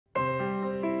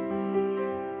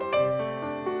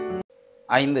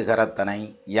ஐந்து கரத்தனை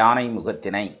யானை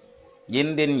முகத்தினை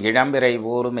இந்தின் இளம்பிறை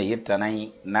ஊரும் எயிற்றனை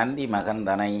நந்தி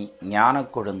மகந்தனை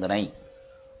ஞானக் கொழுந்தனை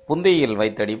புந்தியில்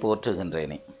வைத்தடி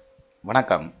போற்றுகின்றேனே.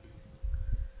 வணக்கம்.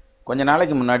 கொஞ்ச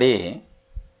நாளைக்கு முன்னாடி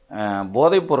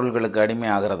போதைப் பொருள்களுக்கு அடிமை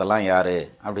ஆகிறதெல்லாம் யார்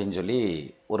அப்படின்னு சொல்லி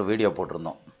ஒரு வீடியோ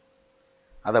போட்டிருந்தோம்.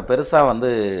 அதை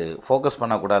பெருசாக ஃபோக்கஸ்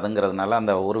பண்ணக்கூடாதுங்கிறதுனால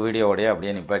அந்த ஒரு வீடியோவோடையே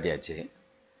அப்படியே நிப்பாட்டியாச்சு.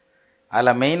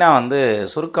 அதில் மெயினாக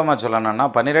சுருக்கமாக சொல்லணும்னா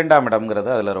 12ஆம் இடம்ங்கிறது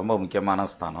அதில் ரொம்ப முக்கியமான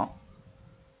ஸ்தானம்.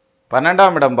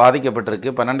 12ஆம் இடம் பாதிக்கப்பட்டிருக்கு.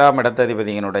 12ஆம்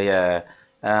இடத்ததிபதியினுடைய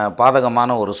பாதகமான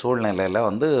ஒரு சூழ்நிலையில்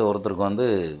ஒருத்தருக்கு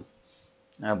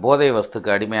போதை வஸ்துக்கு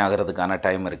அடிமை ஆகிறதுக்கான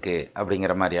டைம் இருக்குது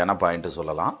அப்படிங்கிற மாதிரியான பாயிண்ட்டு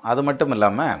சொல்லலாம். அது மட்டும்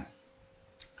இல்லாமல்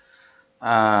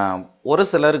ஒரு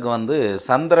சிலருக்கு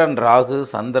சந்திரன் ராகு,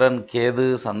 சந்திரன் கேது,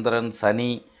 சந்திரன்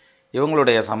சனி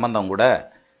இவங்களுடைய சம்பந்தம் கூட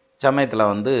சமயத்தில்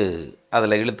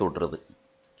அதில் இழுத்து விட்டுருது.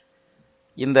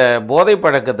 இந்த போதை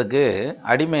பழக்கத்துக்கு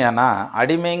அடிமையானா,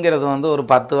 அடிமைங்கிறது ஒரு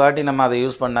 10 வாட்டி நம்ம அதை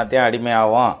யூஸ் பண்ணாத்தே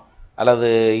அடிமையாகும், அல்லது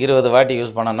 20 வாட்டி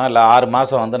யூஸ் பண்ணணும், இல்லை 6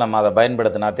 மாதம் நம்ம அதை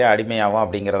பயன்படுத்தினாத்தே அடிமையாகும்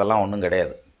அப்படிங்கிறதெல்லாம் ஒன்றும்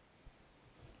கிடையாது.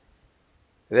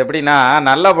 இது எப்படின்னா,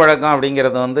 நல்ல பழக்கம்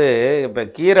அப்படிங்கிறது இப்போ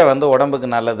கீரை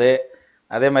உடம்புக்கு நல்லது,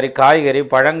 அதே மாதிரி காய்கறி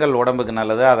பழங்கள் உடம்புக்கு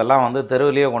நல்லது, அதெல்லாம்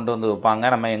தெருவிலேயே கொண்டு விற்பாங்க.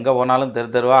 நம்ம எங்கே போனாலும் தெரு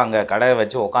தெருவாக அங்கே கடையை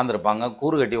வச்சு உட்காந்துருப்பாங்க,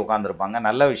 கூறு கட்டி உட்காந்துருப்பாங்க.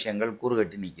 நல்ல விஷயங்கள் கூறு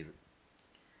கட்டி நிற்கிது.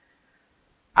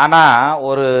 ஆனால்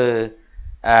ஒரு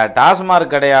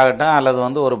டாஸ்மார்க் கடையாகட்டும்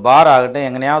அல்லது ஒரு பார் ஆகட்டும்,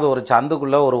 எங்கனையாவது ஒரு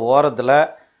சந்துக்குள்ளே ஒரு ஓரத்தில்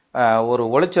ஒரு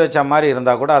ஒளிச்சு வச்ச மாதிரி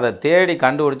இருந்தால் கூட அதை தேடி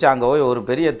கண்டுபிடிச்சி அங்கே போய் ஒரு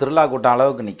பெரிய திருவிழா கூட்டம்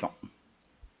அளவுக்கு நிற்கும்.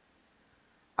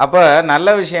 அப்போ நல்ல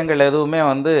விஷயங்கள் எதுவுமே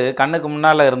கண்ணுக்கு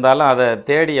முன்னால் இருந்தாலும் அதை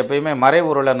தேடி எப்பயுமே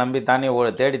மறைபொருளை நம்பித்தானே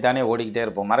தேடித்தானே ஓடிக்கிட்டே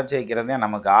இருப்போம். மறைச்சி வைக்கிறதே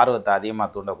நமக்கு ஆர்வத்தை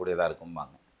அதிகமாக தூண்டக்கூடியதாக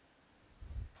இருக்கும்பாங்க.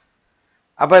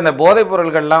 அப்போ இந்த போதைப்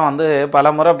பொருள்கள்லாம் பல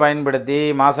முறை பயன்படுத்தி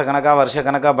மாதக்கணக்காக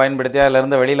வருஷக்கணக்காக பயன்படுத்தி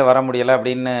அதிலேருந்து வெளியில் வர முடியலை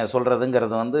அப்படின்னு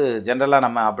சொல்கிறதுங்கிறது ஜென்ரலாக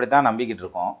நம்ம அப்படி தான் நம்பிக்கிட்டு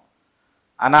இருக்கோம்.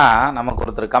 ஆனால் நமக்கு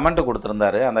ஒருத்தர் கமெண்ட்டு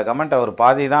கொடுத்துருந்தாரு. அந்த கமெண்ட் அவர்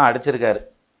பாதி தான் அடிச்சிருக்காரு,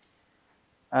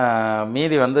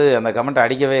 மீதி அந்த கமெண்ட்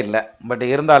அடிக்கவே இல்லை. பட்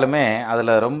இருந்தாலுமே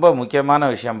அதில் ரொம்ப முக்கியமான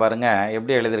விஷயம் பாருங்கள்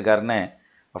எப்படி எழுதியிருக்காருன்னு.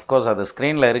 அஃப்கோர்ஸ் அது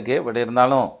ஸ்க்ரீனில் இருக்குது, பட்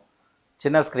இருந்தாலும்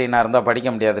சின்ன ஸ்க்ரீனாக இருந்தால்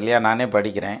படிக்க முடியாது இல்லையா, நானே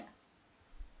படிக்கிறேன்.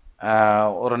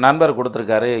 ஒரு நண்பர்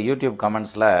கொடுத்துருக்காரு யூடியூப்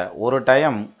கமெண்ட்ஸில், ஒரு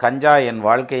டைம் கஞ்சா என்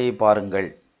வாழ்க்கையை பாருங்கள்,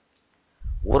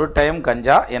 ஒரு டைம்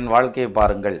கஞ்சா என் வாழ்க்கையை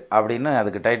பாருங்கள் அப்படின்னு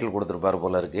அதுக்கு டைட்டில் கொடுத்துருப்பார்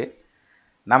போல இருக்குது.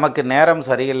 நமக்கு நேரம்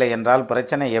சரியில்லை என்றால்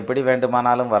பிரச்சனை எப்படி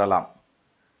வேண்டுமானாலும் வரலாம்.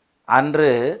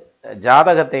 அன்று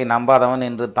ஜாதகத்தை நம்பாதவன்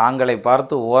இன்று தாங்களை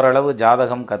பார்த்து ஓரளவு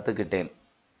ஜாதகம் கற்றுக்கிட்டேன்.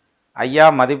 ஐயா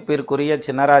மதிப்பிற்குரிய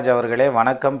சின்னராஜ் அவர்களே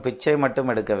வணக்கம். பிச்சை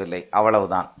மட்டும் எடுக்கவில்லை,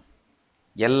 அவ்வளவுதான்,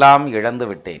 எல்லாம் இழந்து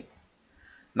விட்டேன்.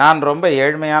 நான் ரொம்ப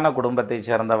ஏழ்மையான குடும்பத்தை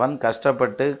சேர்ந்தவன்.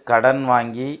 கஷ்டப்பட்டு கடன்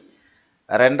வாங்கி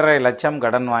 2.5 லட்சம்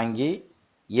கடன் வாங்கி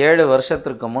 7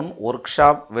 வருஷத்திற்கு முன் ஒர்க்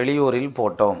ஷாப் வெளியூரில்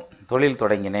போட்டோம், தொழில்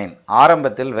தொடங்கினேன்.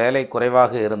 ஆரம்பத்தில் வேலை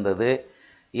குறைவாக இருந்தது.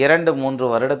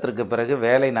 2-3 வருடத்திற்கு பிறகு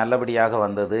வேலை நல்லபடியாக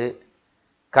வந்தது.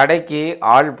 கடைக்கு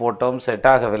ஆள் போட்டோம்,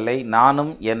 செட் ஆகவில்லை.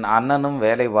 நானும் என் அண்ணனும்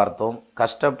வேலை பார்த்தோம்.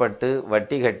 கஷ்டப்பட்டு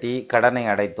வட்டி கட்டி கடனை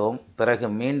அடைத்தோம். பிறகு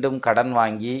மீண்டும் கடன்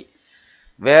வாங்கி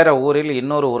வேற ஊரில்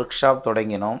இன்னொரு ஒர்க் ஷாப்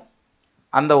தொடங்கினோம்.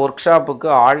 அந்த ஒர்க் ஷாப்புக்கு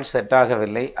ஆள் செட்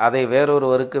ஆகவில்லை. அதை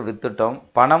வேறொருவருக்கு வித்துட்டோம்.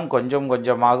 பணம் கொஞ்சம்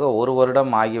கொஞ்சமாக 1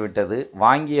 வருடம் ஆகிவிட்டது.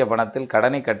 வாங்கிய பணத்தில்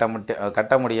கடனை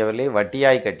கட்ட முடியவில்லை.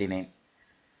 வட்டியாய் கட்டினேன்.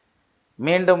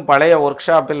 மீண்டும் பழைய ஒர்க்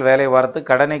ஷாப்பில் வேலை பார்த்து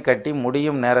கடனை கட்டி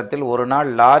முடியும் நேரத்தில் ஒரு நாள்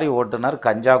லாரி ஓட்டுநர்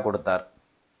கஞ்சா கொடுத்தார்.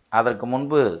 அதற்கு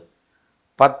முன்பு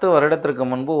 10 வருடத்திற்கு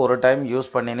முன்பு ஒரு டைம்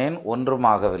யூஸ் பண்ணினேன், ஒன்றும்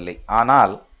ஆகவில்லை.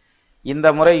 ஆனால் இந்த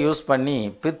முறை யூஸ் பண்ணி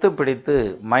பித்து பிடித்து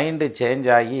மைண்டு சேஞ்ச்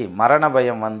ஆகி மரண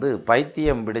பயம்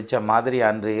பைத்தியம் பிடிச்ச மாதிரி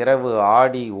அன்று இரவு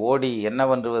ஆடி ஓடி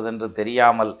என்னவென்றுவதென்று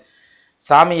தெரியாமல்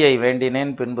சாமியை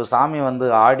வேண்டினேன். பின்பு சாமி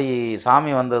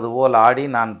வந்தது போல் ஆடி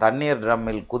நான் தண்ணீர்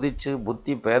ட்ரம்மில் குதித்து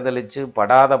புத்தி பேதலிச்சு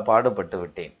படாத பாடுபட்டு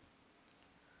விட்டேன்.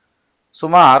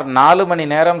 சுமார் 4 மணி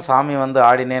நேரம் சாமி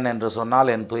ஆடினேன் என்று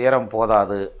சொன்னால் என் துயரம்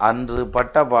போதாது. அன்று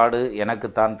பட்ட பாடு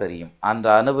எனக்குத்தான் தெரியும்.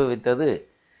 அன்று அனுபவித்தது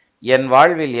என்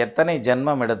வாழ்வில் எத்தனை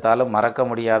ஜென்மம் எடுத்தாலும் மறக்க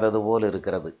முடியாதது போல்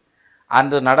இருக்கிறது.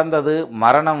 அன்று நடந்தது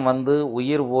மரணம்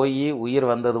உயிர் போய் உயிர்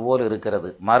வந்தது போல் இருக்கிறது.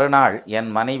 மறுநாள் என்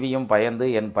மனைவியும் பயந்து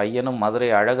என் பையனும் மதுரை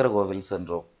அழகர் கோவில்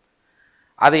சென்றோம்.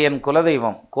 அது என்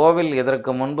குலதெய்வம் கோவில்.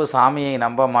 இதற்கு முன்பு சாமியை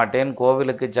நம்ப மாட்டேன்,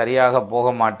 கோவிலுக்கு சரியாக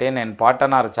போக மாட்டேன். என்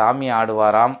பாட்டனார் சாமி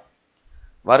ஆடுவாராம்.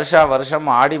 வருஷம்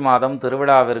ஆடி மாதம்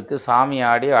திருவிழாவிற்கு சாமி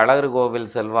ஆடி அழகர்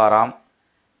கோவில் செல்வாராம்.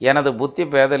 எனது புத்தி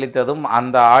பேதலித்ததும்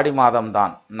அந்த ஆடி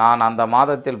மாதம்தான். நான் அந்த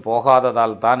மாதத்தில்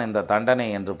போகாததால் தான் இந்த தண்டனை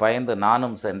என்று பயந்து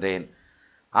நானும் சென்றேன்.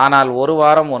 ஆனால் 1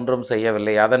 வாரம் ஒன்றும்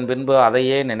செய்யவில்லை. அதன் பின்பு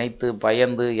அதையே நினைத்து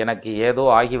பயந்து எனக்கு ஏதோ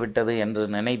ஆகிவிட்டது என்று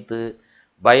நினைத்து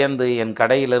பயந்து என்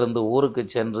கடையிலிருந்து ஊருக்கு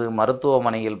சென்று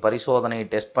மருத்துவமனையில் பரிசோதனை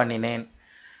டெஸ்ட் பண்ணினேன்.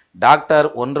 டாக்டர்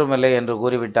ஒன்றுமில்லை என்று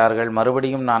கூறிவிட்டார்கள்.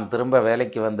 மறுபடியும் நான் திரும்ப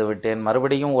வேலைக்கு வந்து விட்டேன்.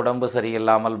 மறுபடியும் உடம்பு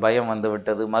சரியில்லாமல் பயம்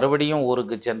வந்துவிட்டது. மறுபடியும்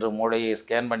ஊருக்கு சென்று மூளையை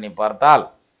ஸ்கேன் பண்ணி பார்த்தால்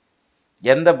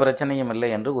எந்த பிரச்சனையும் இல்லை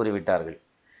என்று கூறிவிட்டார்கள்.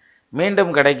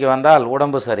 மீண்டும் கடைக்கு வந்தால்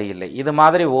உடம்பு சரியில்லை. இது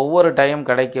மாதிரி ஒவ்வொரு டைம்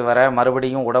கடைக்கு வர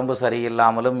மறுபடியும் உடம்பு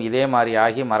சரியில்லாமலும் இதே மாதிரி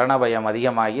ஆகி மரண பயம்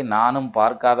அதிகமாகி நானும்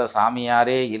பார்க்காத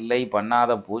சாமியாரே இல்லை,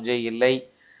 பண்ணாத பூஜை இல்லை,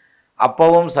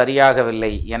 அப்பவும்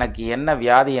சரியாகவில்லை. எனக்கு என்ன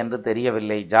வியாதி என்று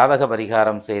தெரியவில்லை. ஜாதக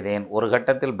பரிகாரம் செய்தேன். ஒரு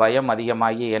கட்டத்தில் பயம்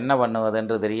அதிகமாகி என்ன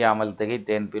பண்ணுவதென்று தெரியாமல்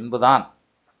திகைத்தேன். பின்புதான்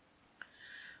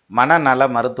மனநல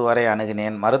மருத்துவரை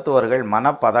அணுகினேன். மருத்துவர்கள்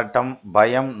மனப்பதட்டம்,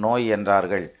 பயம், நோய்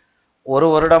என்றார்கள். 1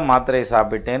 வருடம் மாத்திரை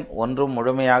சாப்பிட்டேன். ஒன்றும்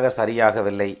முழுமையாக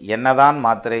சரியாகவில்லை. என்னதான்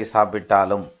மாத்திரை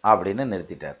சாப்பிட்டாலும் அப்படின்னு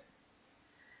நிறுத்திட்டார்.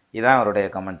 இதுதான் அவருடைய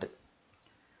கமெண்ட்.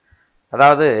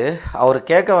 அதாவது அவர்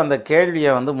கேட்க வந்த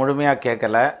கேள்வியை முழுமையாக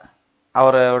கேட்கல.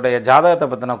 அவருடைய ஜாதகத்தை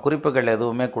பற்றின குறிப்புகள்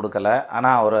எதுவுமே கொடுக்கல.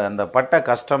 ஆனால் அவர் அந்த பட்ட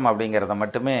கஷ்டம் அப்படிங்கிறத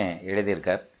மட்டுமே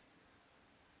எழுதியிருக்கார்.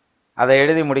 அதை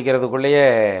எழுதி முடிக்கிறதுக்குள்ளேயே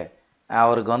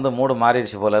அவருக்கு மூடு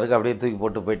மாறிடுச்சு போல இருக்குது. அப்படியே தூக்கி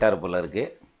போட்டு போயிட்டார் போல இருக்குது.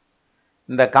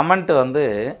 இந்த கமெண்ட்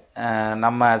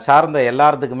நம்ம சார்ந்த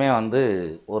எல்லாத்துக்குமே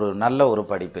ஒரு நல்ல ஒரு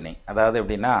படிப்பினை. அதாவது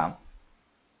எப்படின்னா,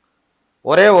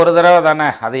 ஒரே ஒரு தடவை தானே,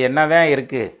 அது என்னதான்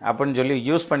இருக்குது அப்படின்னு சொல்லி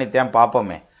யூஸ் பண்ணித்தான்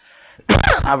பார்ப்போமே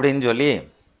அப்படின்னு சொல்லி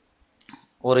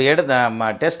ஒரு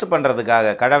டெஸ்ட்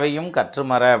பண்ணுறதுக்காக கடவையும்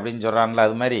கற்றுமர அப்படின்னு சொல்கிறான்ல,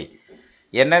 அது மாதிரி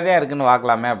என்னதான் இருக்குன்னு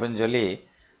பார்க்கலாமே அப்படின்னு சொல்லி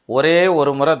ஒரே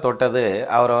ஒரு முறை தொட்டது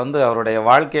அவரை அவருடைய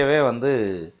வாழ்க்கையவே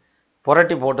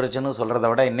புரட்டி போட்டுருச்சுன்னு சொல்கிறத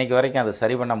விட இன்றைக்கி வரைக்கும் அது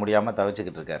சரி பண்ண முடியாமல்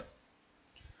தவிச்சுக்கிட்டு இருக்கார்.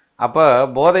 அப்போ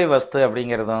போதை வஸ்து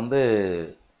அப்படிங்கிறது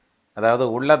அதாவது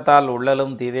உள்ளத்தால்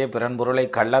உள்ளலும் தீதே பிறன்பொருளை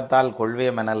கள்ளத்தால் கொள்வே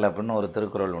மெனல் அப்படின்னு ஒரு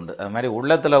திருக்குறள் உண்டு. அது மாதிரி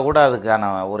உள்ளத்தில் கூட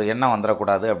அதுக்கான ஒரு எண்ணம்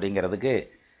வந்துடக்கூடாது அப்படிங்கிறதுக்கு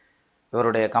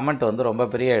இவருடைய கமெண்ட் ரொம்ப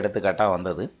பெரிய எடுத்துக்காட்டாக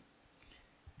வந்தது.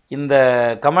 இந்த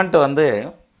கமெண்ட்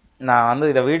நான்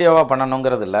இதை வீடியோவாக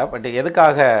பண்ணணுங்கிறது இல்லை. பட்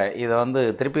எதுக்காக இதை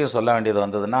திருப்பியும் சொல்ல வேண்டியது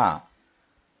வந்ததுன்னா,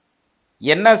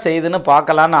 என்ன செய்துன்னு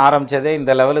பார்க்கலான்னு ஆரம்பித்ததே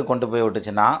இந்த லெவலுக்கு கொண்டு போய்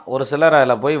விட்டுச்சுன்னா, ஒரு சிலர்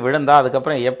அதில் போய் விழுந்தா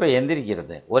அதுக்கப்புறம் எப்போ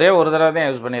எந்திரிக்கிறது? ஒரே ஒரு தடவை தான்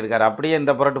யூஸ் பண்ணியிருக்காரு. அப்படியே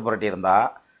இந்த புரட்டி இருந்தா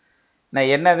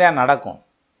நான் என்னதான் நடக்கும்?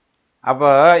 அப்போ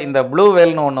இந்த ப்ளூ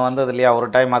வேல்னு ஒன்று வந்தது இல்லையா ஒரு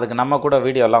டைம், அதுக்கு நம்ம கூட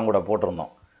வீடியோலாம் கூட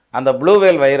போட்டிருந்தோம். அந்த ப்ளூ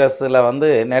வேல் வைரஸில்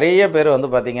நிறைய பேர்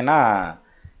பார்த்திங்கன்னா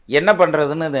என்ன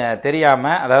பண்ணுறதுன்னு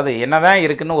தெரியாமல், அதாவது என்ன தான்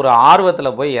இருக்குன்னு ஒரு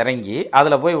ஆர்வத்தில் போய் இறங்கி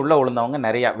அதில் போய் உள்ளே விழுந்தவங்க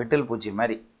நிறையா, விட்டில் பூச்சி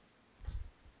மாதிரி.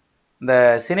 இந்த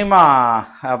சினிமா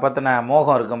பற்றின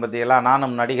மோகம் இருக்கும் பற்றியெல்லாம்,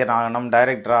 நானும் நடிகர் ஆகணும்,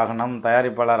 டைரக்டர் ஆகணும்,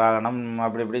 தயாரிப்பாளர் ஆகணும்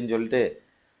அப்படி இப்படின்னு சொல்லிட்டு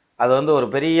அது ஒரு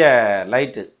பெரிய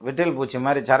லைட்டு விட்டில் பூச்சி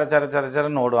மாதிரி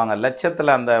சரன்னு ஓடுவாங்க.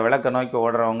 லட்சத்தில் அந்த விளக்கை நோக்கி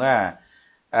ஓடுறவங்க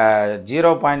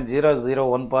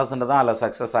 0.001% தான் அதில்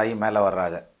சக்ஸஸ் ஆகி மேலே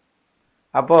வர்றாங்க.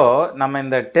 அப்போது நம்ம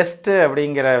இந்த டெஸ்ட்டு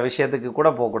அப்படிங்கிற விஷயத்துக்கு கூட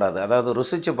போகக்கூடாது. அதாவது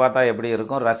ருசித்து பார்த்தா எப்படி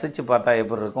இருக்கும், ரசித்து பார்த்தா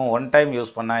எப்படி இருக்கும், ஒன் டைம்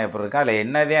யூஸ் பண்ணால் எப்படி இருக்கும், அதில்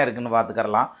என்னதான் இருக்குதுன்னு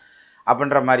பார்த்துக்கறலாம்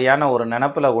அப்படின்ற மாதிரியான ஒரு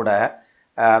நினப்பில் கூட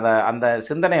அந்த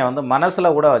சிந்தனையை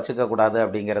மனசில் கூட வச்சுக்கக்கூடாது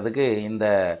அப்படிங்கிறதுக்கு இந்த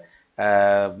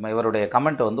இவருடைய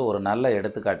கமெண்ட் ஒரு நல்ல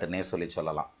எடுத்துக்காட்டுன்னே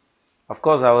சொல்லலாம்.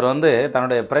 அஃப்கோர்ஸ் அவர்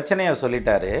தன்னுடைய பிரச்சனையை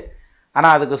சொல்லிட்டாரு.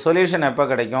 ஆனால் அதுக்கு சொல்யூஷன் எப்போ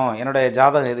கிடைக்கும், என்னுடைய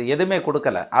ஜாதகம் இது எதுவுமே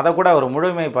கொடுக்கல, அதை கூட அவர்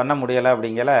முழுமை பண்ண முடியலை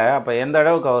அப்படிங்கல. அப்போ எந்த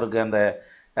அளவுக்கு அவருக்கு அந்த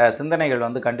சிந்தனைகள்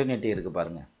கண்டினியூட்டி இருக்குது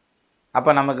பாருங்கள். அப்போ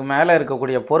நமக்கு மேலே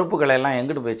இருக்கக்கூடிய பொறுப்புகளை எல்லாம்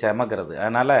எங்கிட்டு போய் சமக்கிறது?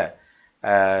 அதனால்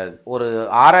ஒரு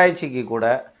ஆராய்ச்சிக்கு கூட,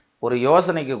 ஒரு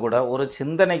யோசனைக்கு கூட, ஒரு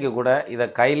சிந்தனைக்கு கூட இதை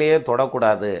கையிலேயே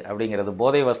தொடக்கூடாது அப்படிங்கிறது.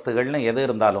 போதை வஸ்துகள்னு எது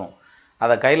இருந்தாலும்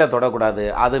அதை கையில் தொடக்கூடாது.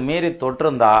 அது மீறி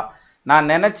தொட்டிருந்தா நான்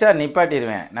நினச்சா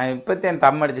நிப்பாட்டிடுவேன். நான் இப்போத்தையும்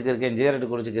தம் அடிச்சுக்கிருக்கேன், ஜீரட்டு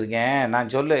குடிச்சிக்கிருக்கேன்,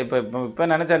 நான் இப்போ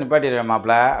நினச்சா நிப்பாட்டிடுவேன்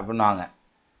மாப்பிள்ள அப்படின்வாங்க.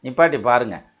 நிப்பாட்டி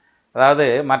பாருங்கள். அதாவது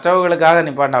மற்றவர்களுக்காக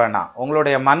நிப்பாட்ட வேண்டாம்,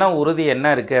 உங்களுடைய மன உறுதி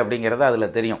என்ன இருக்குது அப்படிங்கிறது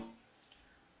அதில் தெரியும்.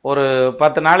 ஒரு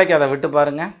 10 நாளைக்கு அதை விட்டு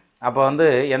பாருங்கள். அப்போ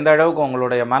எந்த அளவுக்கு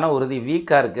உங்களுடைய மன உறுதி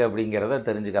வீக்காக இருக்குது அப்படிங்கிறத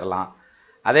தெரிஞ்சுக்கிறலாம்.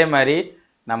 அதே மாதிரி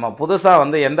நம்ம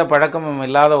புதுசாக எந்த பழக்கமும்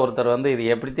இல்லாத ஒருத்தர் இது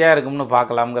எப்படித்தான் இருக்கும்னு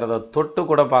பார்க்கலாம்ங்கிறத தொட்டு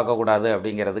கூட பார்க்கக்கூடாது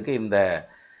அப்படிங்கிறதுக்கு இந்த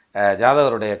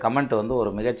ஜாதகருடைய கமெண்ட் ஒரு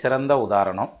மிகச்சிறந்த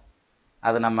உதாரணம்.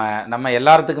 அது நம்ம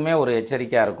எல்லாத்துக்குமே ஒரு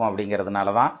எச்சரிக்கையாக இருக்கும்.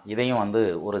 அப்படிங்கிறதுனால தான் இதையும்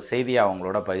ஒரு செய்தியாக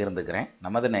அவங்களோட பகிர்ந்துக்கிறேன்.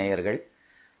 நமது நேயர்கள்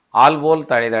ஆள்போல்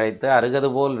தழைதழைத்து அருகது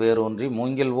போல் வேரூன்றி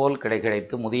மூங்கில் போல்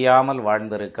கிடைத்து முதியாமல்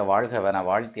வாழ்ந்திருக்க வாழ்கவென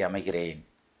வாழ்த்தி அமைகிறேன்.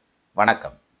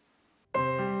 வணக்கம்.